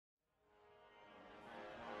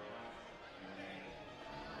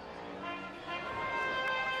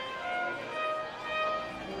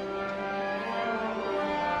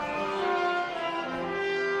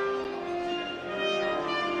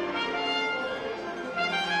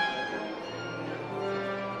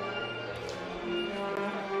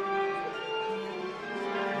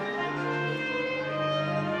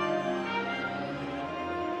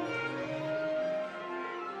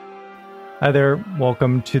Hi there,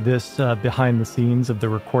 welcome to this behind the scenes of the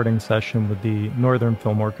recording session with the Northern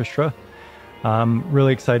Film Orchestra. I'm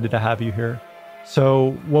really excited to have you here.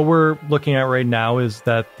 So what we're looking at right now is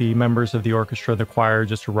that the members of the orchestra, the choir, are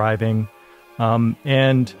just arriving.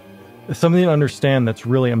 And something to understand that's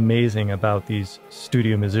really amazing about these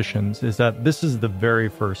studio musicians is that this is the very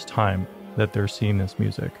first time that they're seeing this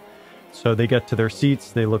music. So they get to their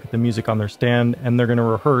seats, they look at the music on their stand, and they're going to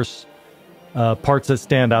rehearse parts that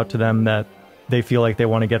stand out to them that they feel like they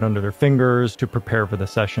want to get under their fingers to prepare for the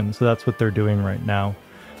session. So that's what they're doing right now.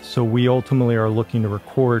 So we ultimately are looking to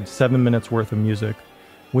record 7 minutes worth of music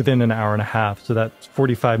within an hour and a half. So that's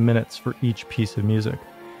 45 minutes for each piece of music.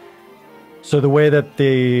 So the way that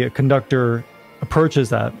the conductor approaches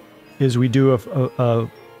that is we do a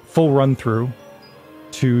full run through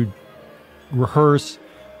to rehearse,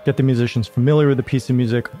 get the musicians familiar with the piece of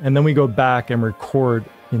music, and then we go back and record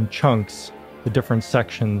in chunks the different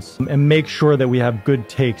sections and make sure that we have good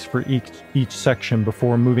takes for each section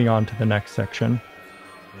before moving on to the next section.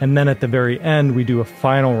 And then at the very end, we do a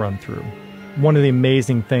final run through. One of the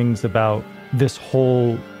amazing things about this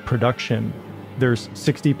whole production, there's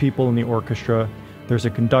 60 people in the orchestra, there's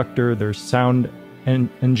a conductor, there's sound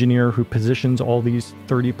engineer who positions all these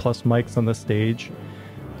 30 plus mics on the stage.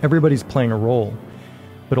 Everybody's playing a role,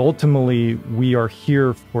 but ultimately we are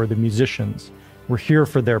here for the musicians. We're here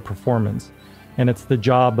for their performance. And it's the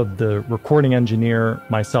job of the recording engineer,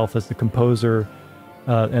 myself as the composer,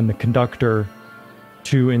 and the conductor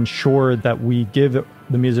to ensure that we give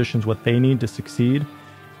the musicians what they need to succeed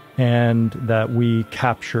and that we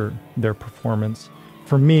capture their performance.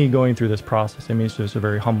 For me, going through this process, I mean, it's just a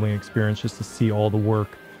very humbling experience just to see all the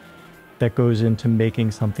work that goes into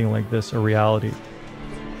making something like this a reality.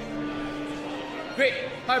 Great.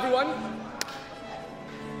 Hi, everyone.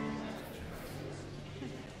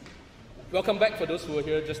 Welcome back for those who were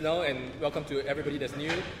here just now, and welcome to everybody that's new.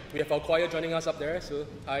 We have our choir joining us up there, so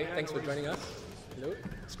hi, thanks for joining us. Hello,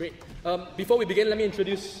 it's great. Before we begin, let me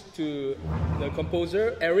introduce to the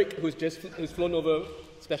composer, Eric, who's flown over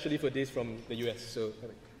specially for this from the US. So,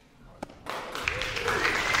 Eric.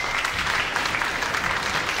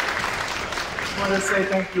 I want to say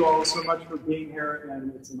thank you all so much for being here,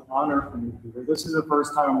 and it's an honor for me to be here. This is the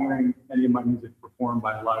first time I'm hearing any of my music performed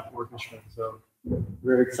by a live orchestra, so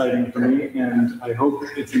very exciting for me, and I hope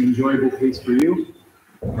it's an enjoyable piece for you.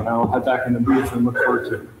 And I'll head back in the booth and look forward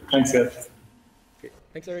to it. Thanks, guys. Okay.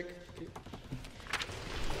 Thanks, Eric. Okay.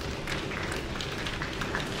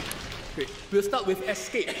 Great. We'll start with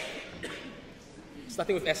Escape.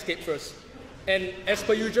 Starting with Escape first. And as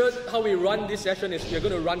per usual, how we run this session is we're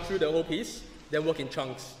going to run through the whole piece, then work in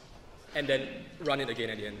chunks, and then run it again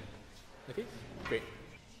at the end. Okay? Great.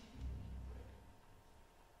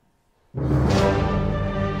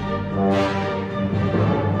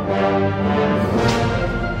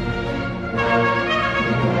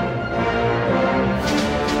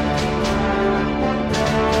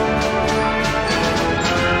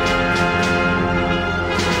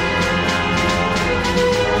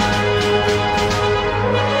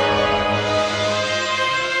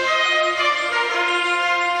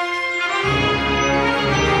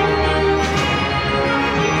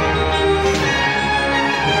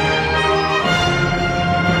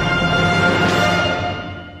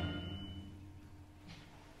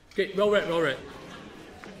 Okay, well read, well read.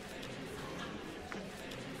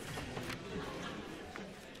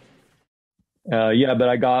 Yeah, but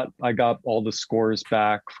I got all the scores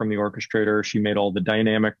back from the orchestrator. She made all the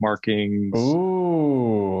dynamic markings.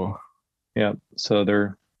 Ooh. Yeah, so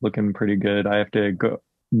they're looking pretty good. I have to go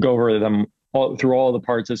over them through all the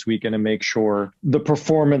parts this weekend and make sure the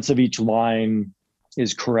performance of each line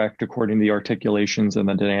is correct according to the articulations and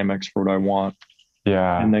the dynamics for what I want.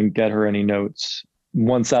 Yeah. And then get her any notes.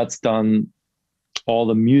 Once that's done, all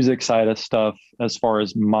the music side of stuff, as far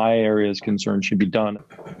as my area is concerned, should be done.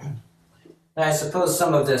 I suppose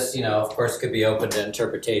some of this, of course, could be open to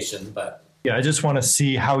interpretation, but... Yeah, I just want to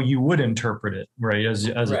see how you would interpret it, right, as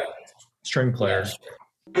right. A string player.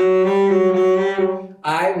 Yeah, sure.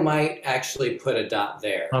 I might actually put a dot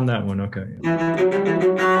there. On that one, okay.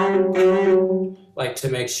 Like to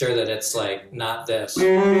make sure that it's like not this.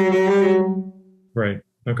 Right,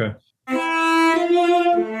 okay.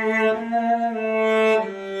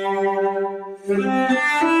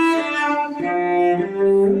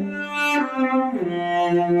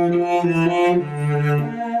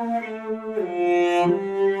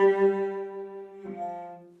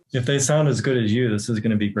 If they sound as good as you, this is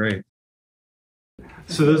going to be great.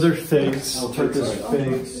 So those are figs, Turkish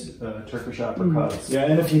figs, Turkish apricots. Yeah,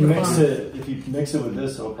 and if you mix it, with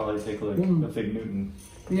this, it'll probably take like a fig Newton.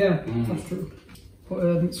 Yeah, that's true.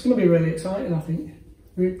 But it's going to be really exciting, I think.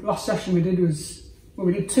 Last session we did was, well,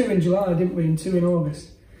 we did 2 in July, didn't we, and 2 in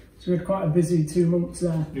August. So we had quite a busy 2 months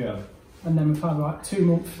there. Yeah. And then we've had like 2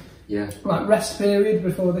 month like rest period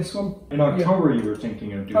before this one. In October you were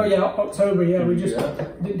thinking of doing. Oh yeah, October, yeah, we just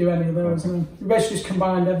didn't do any of those. And we basically just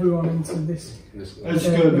combined everyone into this. It's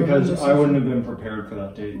good because I wouldn't have been prepared for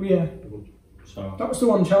that date. Yeah. So that was the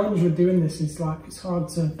one challenge with doing this, is like it's hard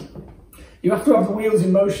to, you have to have the wheels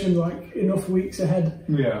in motion like enough weeks ahead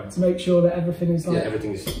to make sure that everything is like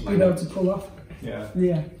everything is able to pull off. Yeah.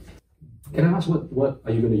 Can I ask what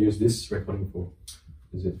are you going to use this recording for?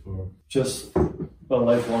 Is it for just a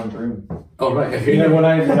lifelong dream? Oh right. You know, when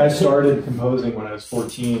I started composing when I was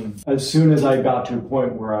 14, as soon as I got to a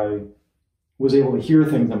point where I was able to hear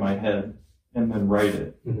things in my head and then write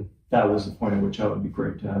it, that was the point at which it would be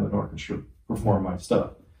great to have an orchestra perform my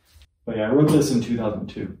stuff. But yeah, I wrote this in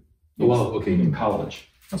 2002. Oh, wow, okay. In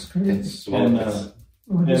college. That's crazy. And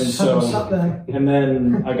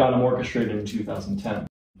then I got them orchestrated in 2010.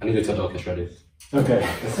 I need to tell the orchestrator. Okay.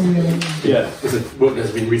 Yeah. It's a work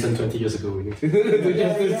that's been written 20 years ago. We need to do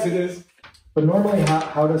this. But normally,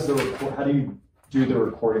 how do you do the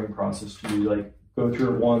recording process? Do you like go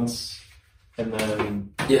through it once and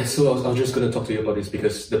then? Yeah. So I was just going to talk to you about this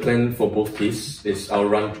because the plan for both pieces is I'll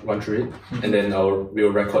run through it and then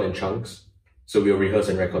we'll record in chunks. So we'll rehearse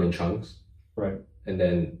and record in chunks. Right. And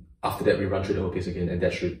then after that, we run through the whole piece again, and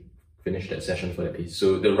that should finish that session for that piece.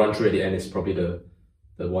 So the run through at the end is probably the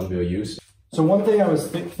one we'll use. So one thing I was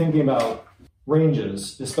thinking about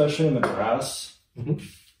ranges, especially in the brass, in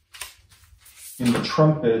the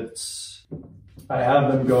trumpets, I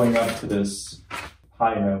have them going up to this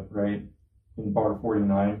high note, right, in bar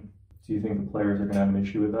 49. Do you think the players are going to have an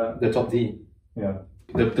issue with that? The top D. Yeah.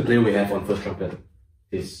 The player we have on first trumpet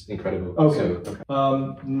is incredible. Okay.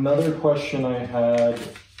 So, another question I had,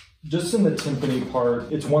 just in the timpani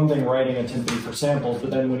part, it's one thing writing a timpani for samples,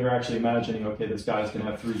 but then when you're actually imagining, okay, this guy's going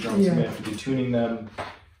to have 3 drums, you may have to be tuning them.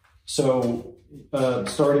 So,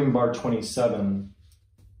 starting bar 27.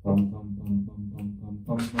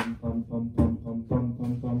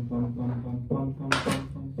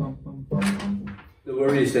 The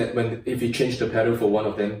worry is that if you change the pedal for one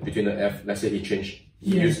of them between the F, let's say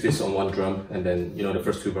he used this on one drum, and then the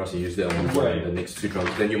first 2 bars he used it on one drum, and the next 2 drums,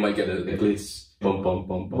 then you might get a glitch. Bum, bum,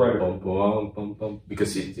 bum, bum, bum, bum, bum, bum,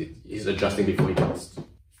 because he's adjusting before he gets.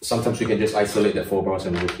 Sometimes we can just isolate that 4 bars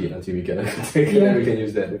and repeat until we get a take, and then we can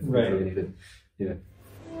use that if we really need it. Yeah.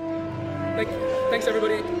 Thanks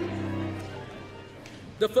everybody.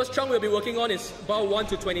 The first chunk we'll be working on is bar 1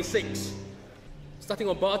 to 26. Starting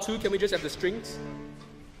on bar 2, can we just have the strings?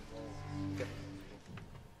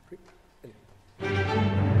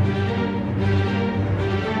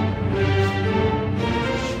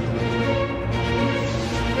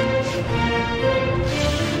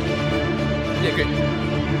 Yeah, great.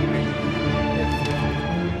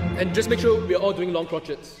 And just make sure we're all doing long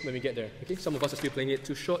crotchets when we get there. Okay, some of us are still playing it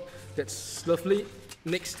too short. That's lovely.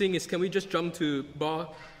 Next thing is, can we just jump to bar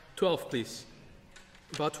 12, please?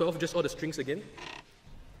 Bar 12, just all the strings again.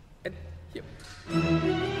 And here.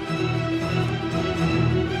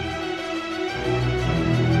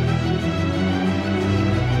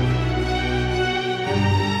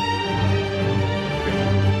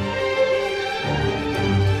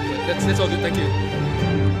 That's all good, thank you.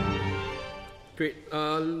 Great.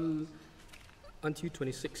 Until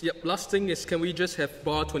 26. Yep, last thing is, can we just have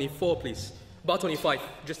bar 24, please? Bar 25,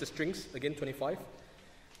 just the strings, again 25.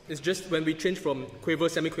 It's just when we change from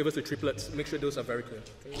quavers, semi-quavers to triplets, make sure those are very clear.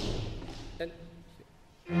 Okay. And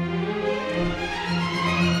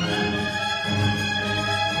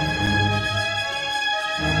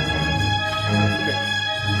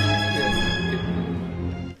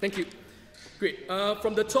thank you. Great.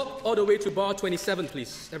 From the top all the way to bar 27,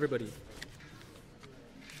 please, everybody.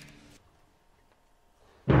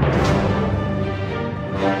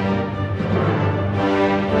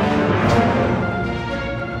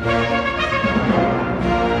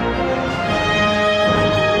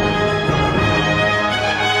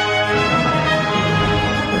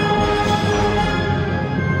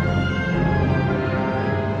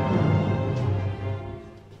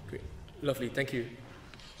 Great. Lovely. Thank you.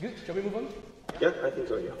 Good. Shall we move on? Yeah, I think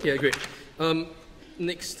so, yeah. Yeah, great.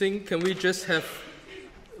 Next thing, can we just have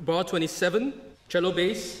bar 27, cello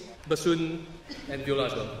bass, bassoon, and viola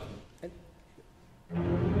as well?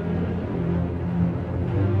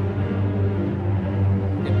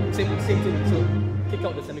 Yeah, same thing. So kick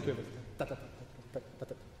out the semiquavers. Ta ta ta ta ta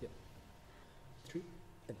ta. Yeah. 3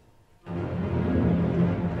 and.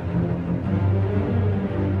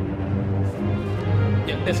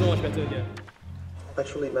 Yeah, that's so much better. Yeah.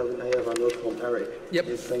 Actually, Melvin, I have a note from Eric. Yep.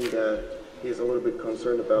 He's saying that he's a little bit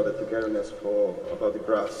concerned about the togetherness about the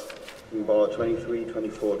brass in bar 23,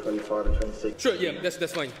 24, 25, and 26. Sure, yeah,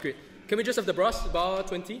 that's fine. Great. Can we just have the brass, bar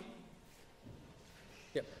 20?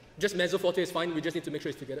 Yeah. Just mezzo forte is fine. We just need to make sure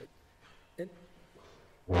it's together. In.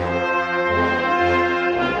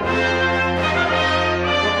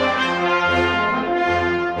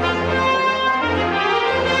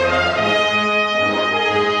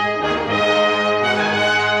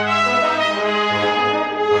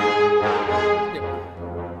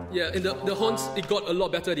 Yeah, in the horns, it got a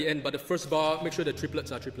lot better at the end, but the first bar, make sure the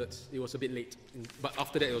triplets are triplets. It was a bit late, but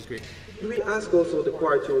after that, it was great. Do we ask also the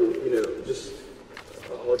choir to, just,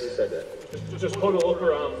 how do you say that? Just hold the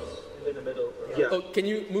upper arms in the middle. Yeah. Oh, can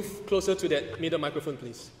you move closer to that middle microphone,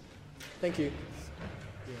 please? Thank you.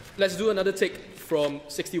 Yeah. Let's do another take from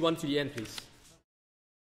 61 to the end, please.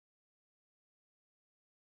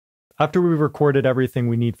 After we've recorded everything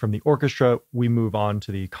we need from the orchestra, we move on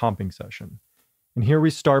to the comping session. And here we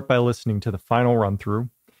start by listening to the final run-through.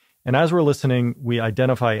 And as we're listening, we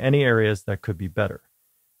identify any areas that could be better.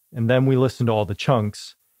 And then we listen to all the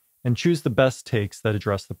chunks and choose the best takes that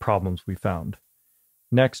address the problems we found.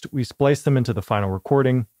 Next, we splice them into the final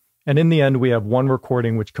recording. And in the end, we have one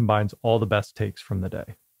recording which combines all the best takes from the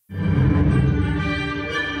day.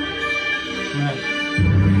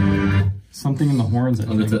 Right. Something in the horns.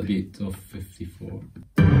 On the third beat of 54.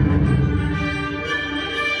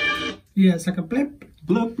 Yeah, it's like a blip.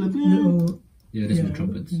 Blip, blip, blip. Little, Yeah, there's no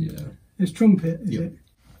trumpets, yeah. It's trumpet, is it?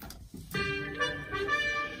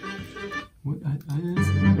 What,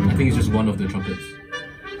 I think it's just one of the trumpets.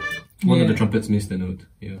 One of the trumpets missed the note,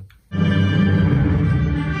 yeah.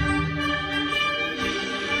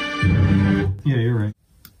 Yeah, you're right.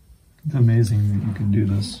 It's amazing that you can do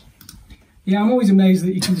this. Yeah, I'm always amazed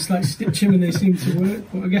that you can just like stitch them and they seem to work,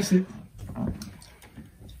 but I guess it's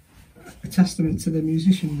a testament to the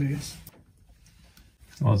musicians, I guess.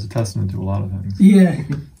 Well, it's a testament to a lot of things. Yeah.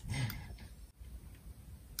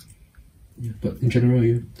 Yeah, but in general,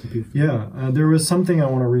 you. Yeah, there was something I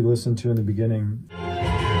want to re-listen to in the beginning.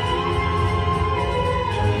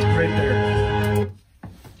 Right there.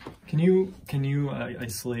 Can you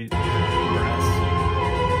isolate brass?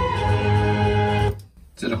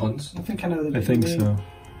 Is it a horns? I think I know the I think so.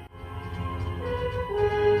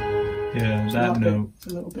 Yeah, that note. It's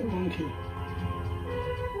a little bit wonky.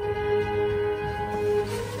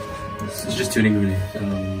 It's just tuning really.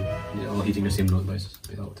 Yeah, all hitting the same note by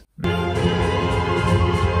out.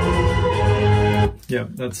 Yeah,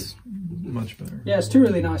 that's much better. Yeah, it's two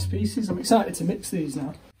really nice pieces. I'm excited to mix these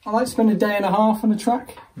now. I like to spend a day and a half on a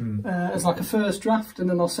track as like a first draft, and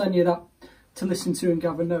then I'll send you that to listen to and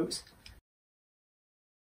gather notes.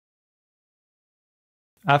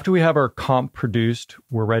 After we have our comp produced,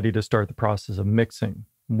 we're ready to start the process of mixing.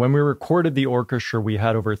 When we recorded the orchestra, we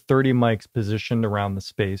had over 30 mics positioned around the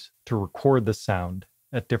space to record the sound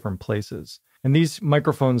at different places. And these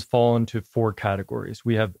microphones fall into 4 categories.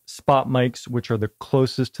 We have spot mics, which are the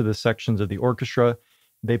closest to the sections of the orchestra.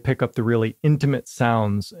 They pick up the really intimate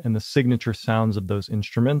sounds and the signature sounds of those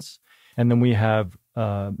instruments. And then we have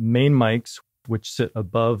main mics, which sit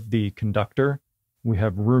above the conductor. We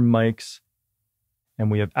have room mics, and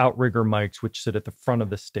we have outrigger mics, which sit at the front of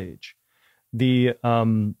the stage. The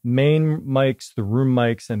main mics, the room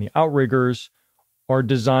mics, and the outriggers are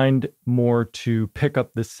designed more to pick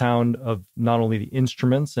up the sound of not only the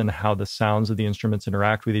instruments and how the sounds of the instruments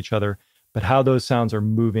interact with each other, but how those sounds are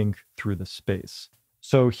moving through the space.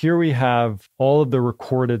 So here we have all of the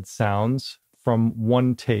recorded sounds from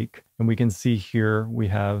one take, and we can see here we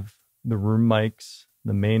have the room mics,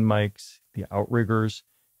 the main mics, the outriggers,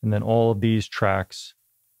 and then all of these tracks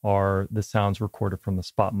are the sounds recorded from the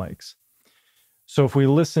spot mics. So if we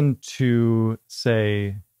listen to,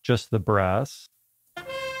 say, just the brass,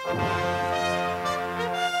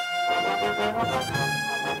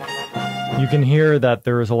 you can hear that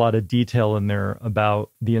there is a lot of detail in there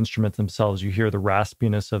about the instruments themselves. You hear the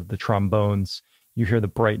raspiness of the trombones. You hear the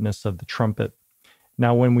brightness of the trumpet.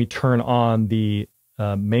 Now, when we turn on the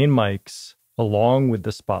main mics along with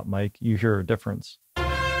the spot mic, you hear a difference.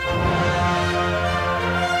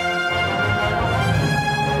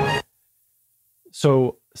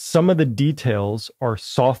 So some of the details are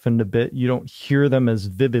softened a bit. You don't hear them as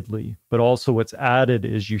vividly, but also what's added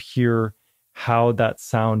is you hear how that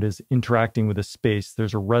sound is interacting with the space.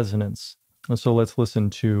 There's a resonance. And so let's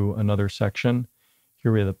listen to another section.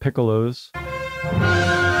 Here we have the piccolos.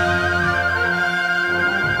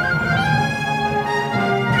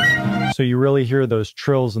 So you really hear those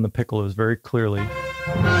trills in the piccolos very clearly.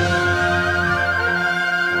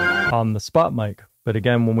 On the spot mic, But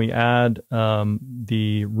again, when we add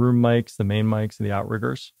the room mics, the main mics, and the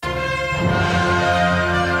outriggers.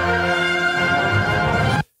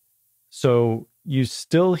 So you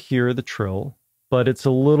still hear the trill, but it's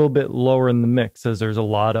a little bit lower in the mix as there's a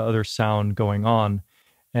lot of other sound going on.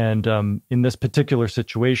 And in this particular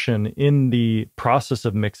situation, in the process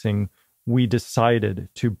of mixing, we decided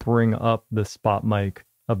to bring up the spot mic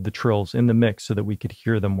of the trills in the mix so that we could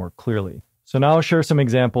hear them more clearly. So now I'll share some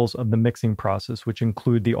examples of the mixing process, which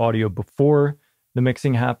include the audio before the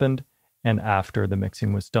mixing happened and after the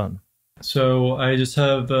mixing was done. So I just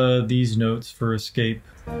have these notes for escape.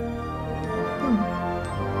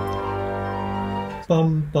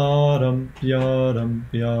 Bum, ba-dum, ya-dum,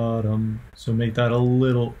 ya-dum. So make that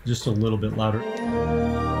just a little bit louder.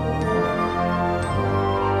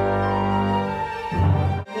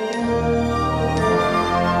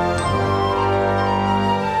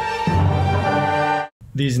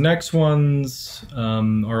 These next ones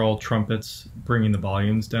are all trumpets, bringing the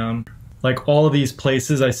volumes down. Like all of these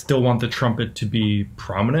places, I still want the trumpet to be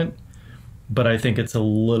prominent, but I think it's a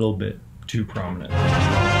little bit too prominent.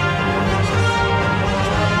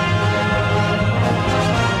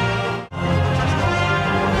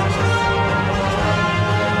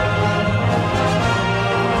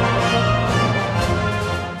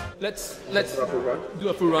 Let's do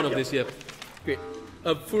a full run of this, yeah. Great.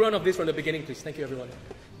 A full run of this from the beginning, please. Thank you, everyone.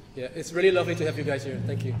 Yeah, it's really lovely to have you guys here.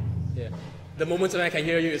 Thank you. Yeah. The moments when I can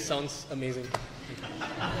hear you, it sounds amazing.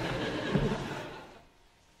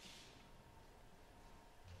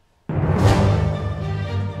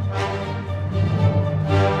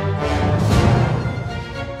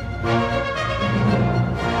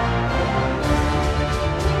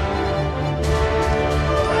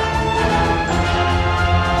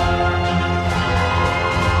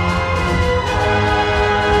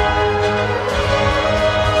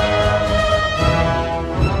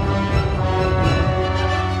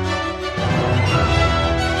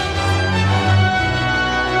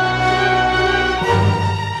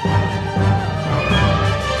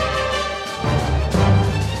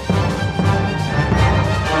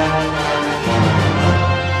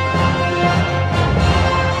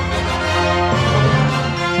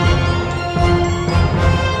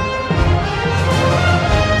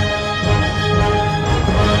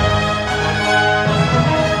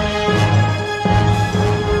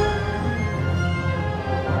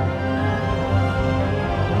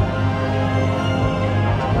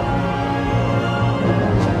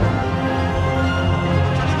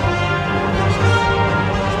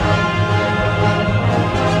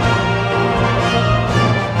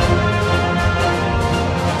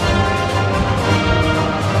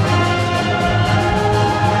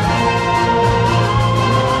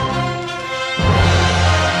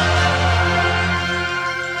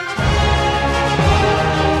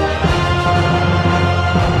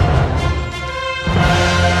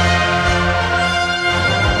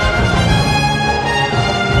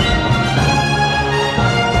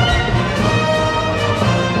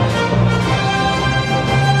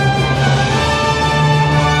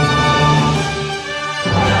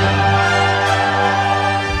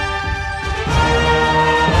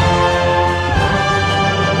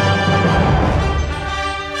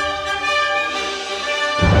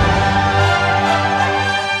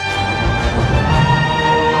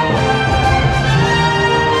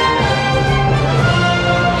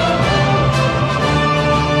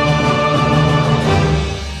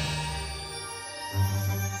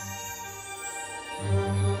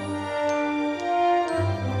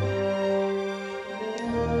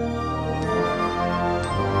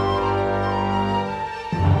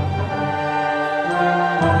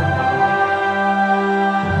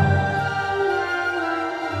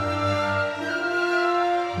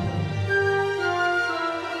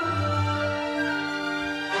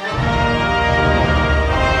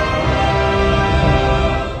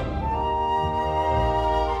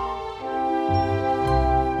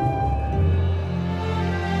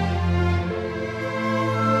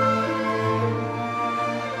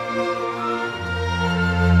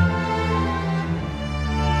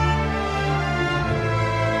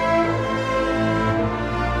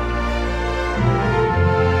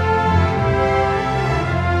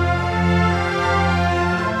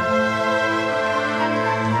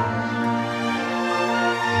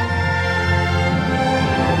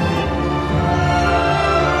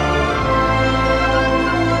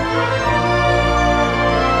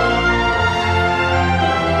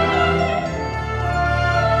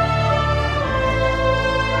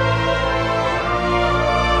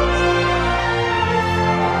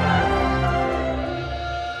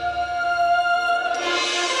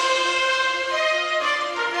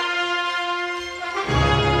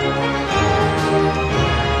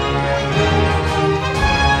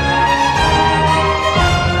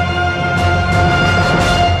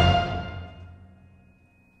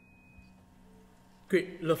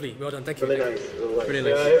 Great, lovely, well done, thank you. Really nice.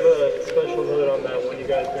 Really Yeah, nice. I have a special note on that one. You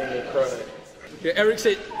guys made me cry. Yeah, Eric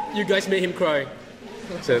said you guys made him cry.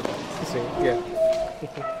 So, yeah.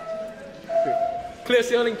 Great. Clear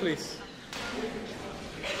sailing, please.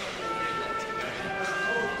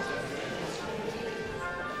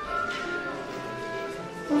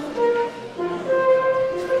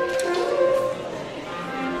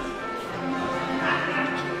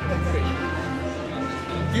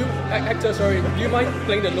 Actor, sorry, do you mind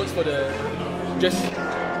playing the notes for the... Just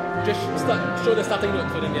show the starting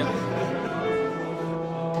note for them, yeah?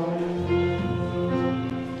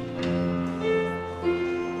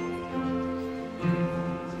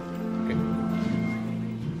 Okay.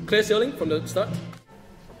 Clear sailing from the start?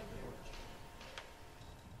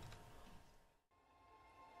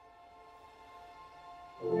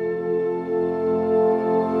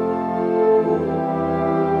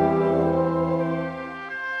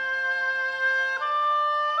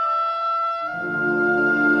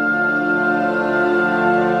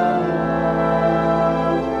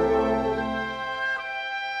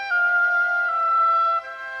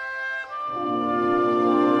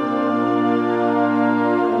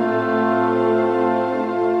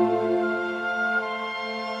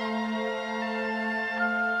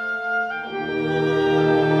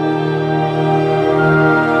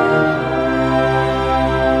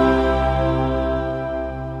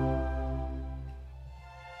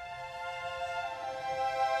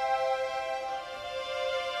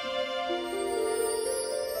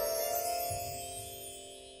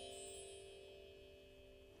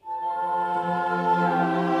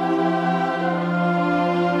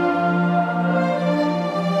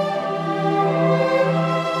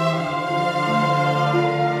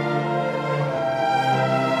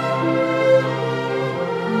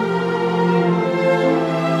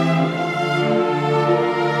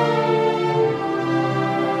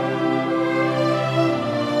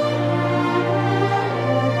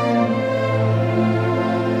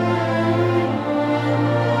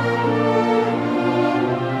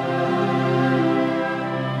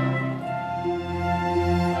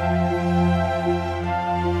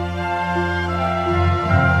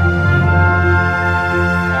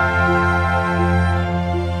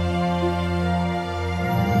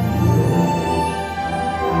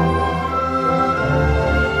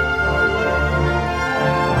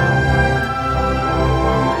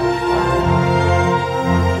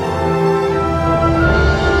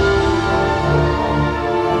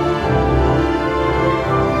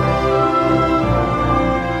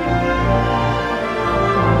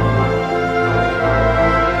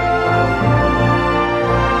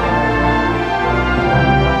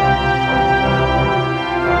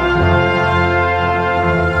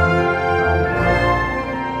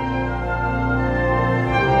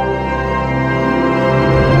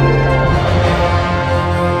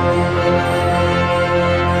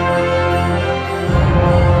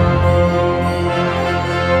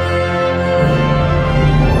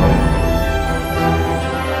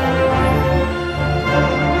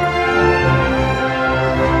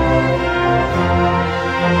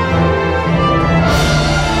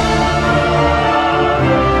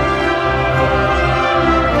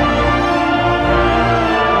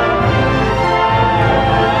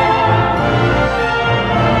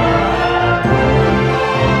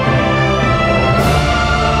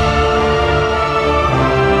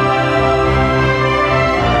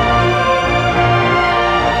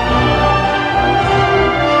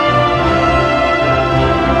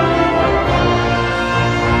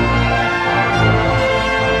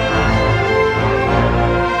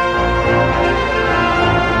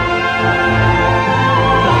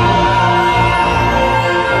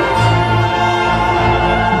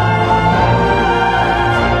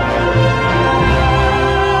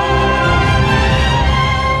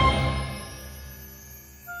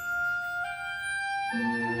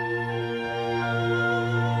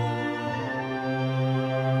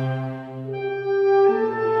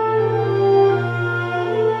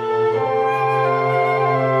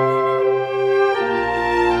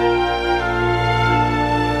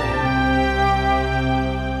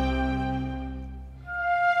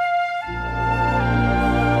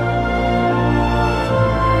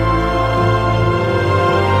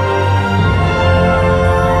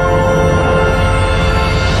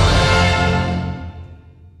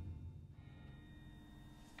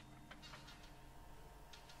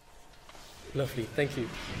 Lovely, thank you.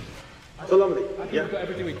 So lovely. Yeah. We've got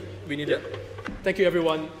everything we needed. Thank you,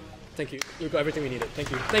 everyone. Thank you. We've got everything we needed.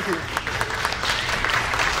 Thank you. Thank you.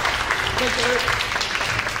 Thanks, Eric.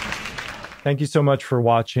 Thank you so much for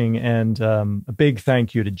watching, and a big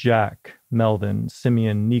thank you to Jack, Melvin,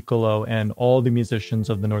 Simeon, Nicolo, and all the musicians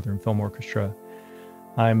of the Northern Film Orchestra.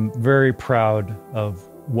 I'm very proud of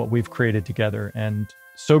what we've created together and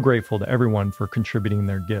so grateful to everyone for contributing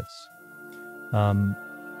their gifts.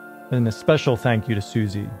 And a special thank you to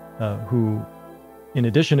Susie, who, in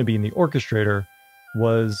addition to being the orchestrator,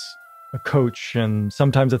 was a coach and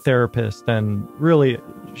sometimes a therapist, and really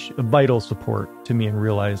a vital support to me in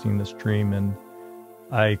realizing this dream, and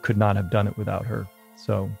I could not have done it without her.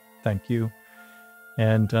 So thank you.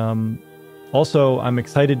 And also, I'm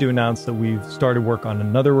excited to announce that we've started work on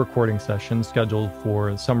another recording session scheduled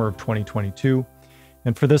for the summer of 2022.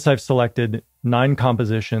 And for this, I've selected 9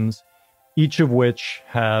 compositions, each of which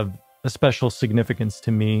have a special significance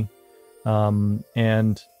to me.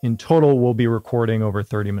 And in total, we'll be recording over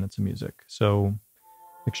 30 minutes of music. So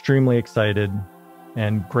extremely excited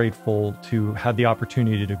and grateful to have the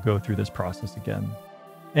opportunity to go through this process again.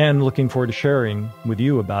 And looking forward to sharing with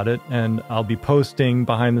you about it. And I'll be posting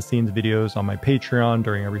behind the scenes videos on my Patreon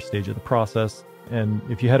during every stage of the process. And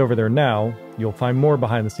if you head over there now, you'll find more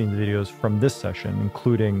behind the scenes videos from this session,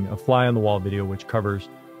 including a fly on the wall video, which covers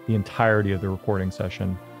the entirety of the recording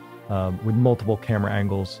session with multiple camera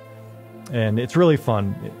angles. And it's really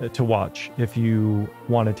fun to watch if you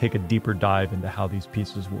want to take a deeper dive into how these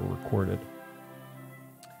pieces were recorded.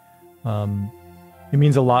 It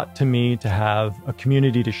means a lot to me to have a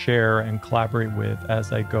community to share and collaborate with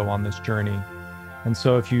as I go on this journey. And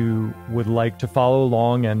so if you would like to follow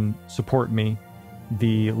along and support me,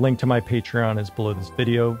 the link to my Patreon is below this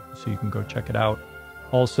video, so you can go check it out.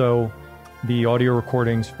 Also, the audio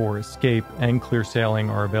recordings for Escape and Clear Sailing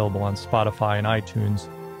are available on Spotify and iTunes,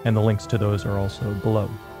 and the links to those are also below.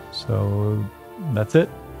 So that's it.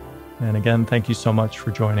 And again, thank you so much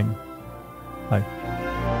for joining. Bye.